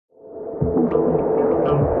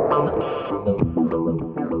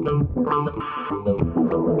Hey,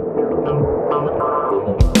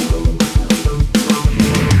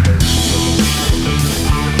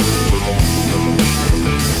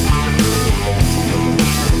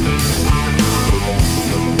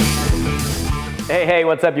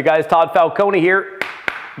 what's up, you guys? Todd Falcone here,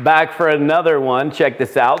 back for another one. Check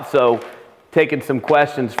this out. So, taking some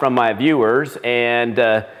questions from my viewers, and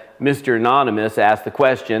Mr. Anonymous asked the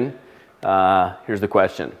question. Here's the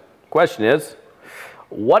question. Question is,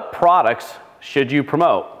 what products should you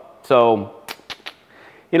promote? So,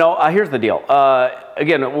 you know, here's the deal.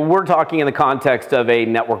 Again, we're talking in the context of a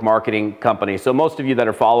network marketing company. So most of you that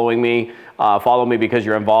are following me, follow me because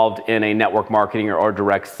you're involved in a network marketing or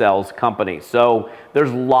direct sales company. So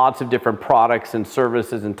there's lots of different products and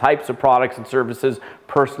services and types of products and services: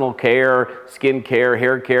 personal care, skin care,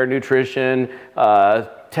 hair care, nutrition,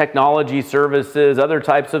 technology services, other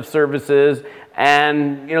types of services.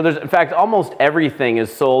 And you know, in fact, almost everything is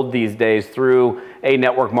sold these days through a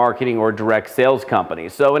network marketing or direct sales company.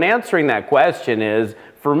 So in answering that question is,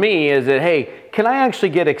 for me, is that, hey, can I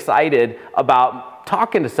actually get excited about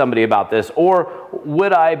talking to somebody about this, or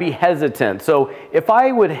would I be hesitant? So if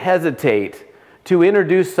I would hesitate to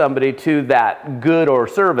introduce somebody to that good or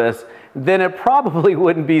service, then it probably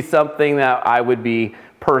wouldn't be something that I would be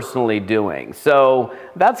personally doing. So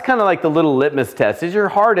that's kind of like the little litmus test. Is your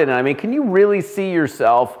heart in it? I mean, can you really see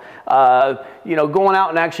yourself, you know, going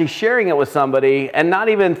out and actually sharing it with somebody and not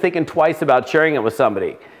even thinking twice about sharing it with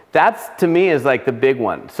somebody? That's, to me, is like the big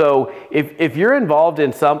one. So if you're involved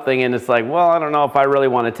in something and it's like, well, I don't know if I really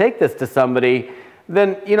want to take this to somebody,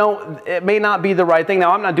 then, you know, it may not be the right thing.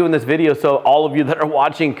 Now, I'm not doing this video so all of you that are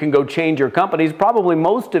watching can go change your companies. Probably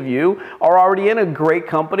most of you are already in a great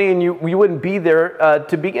company, and you wouldn't be there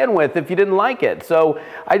to begin with if you didn't like it. So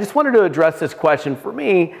I just wanted to address this question. For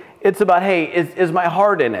me, it's about, hey, is my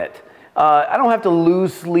heart in it? I don't have to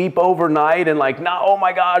lose sleep overnight and like, no, oh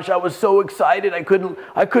my gosh, I was so excited I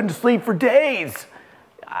couldn't sleep for days.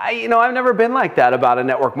 You know, I've never been like that about a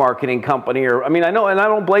network marketing company. Or, I mean, I know, and I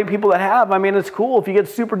don't blame people that have. I mean, it's cool if you get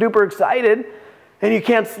super duper excited and you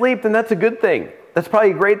can't sleep, then that's a good thing. That's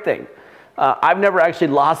probably a great thing. I've never actually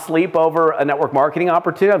lost sleep over a network marketing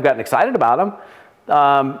opportunity. I've gotten excited about them.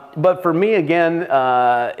 But for me, again,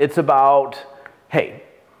 it's about, hey,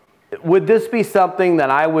 would this be something that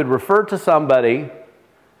I would refer to somebody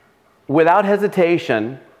without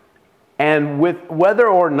hesitation? And with whether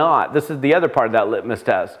or not, this is the other part of that litmus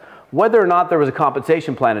test, whether or not there was a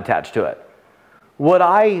compensation plan attached to it. Would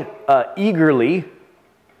I eagerly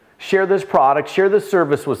share this product, share this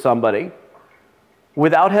service with somebody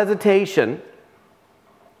without hesitation,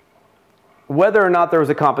 whether or not there was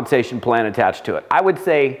a compensation plan attached to it? I would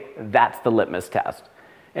say that's the litmus test.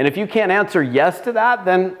 And if you can't answer yes to that,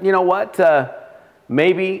 then you know what?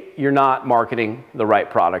 Maybe you're not marketing the right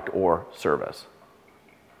product or service.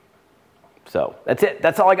 So that's it.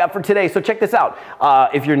 That's all I got for today. So check this out.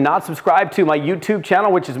 If you're not subscribed to my YouTube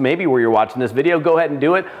channel, which is maybe where you're watching this video, go ahead and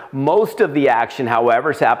do it. Most of the action,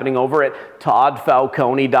 however, is happening over at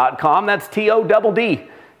toddfalcone.com. That's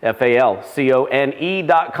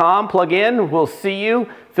TODDFALCONE.com. Plug in. We'll see you.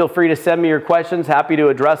 Feel free to send me your questions. Happy to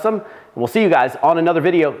address them. And we'll see you guys on another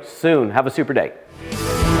video soon. Have a super day.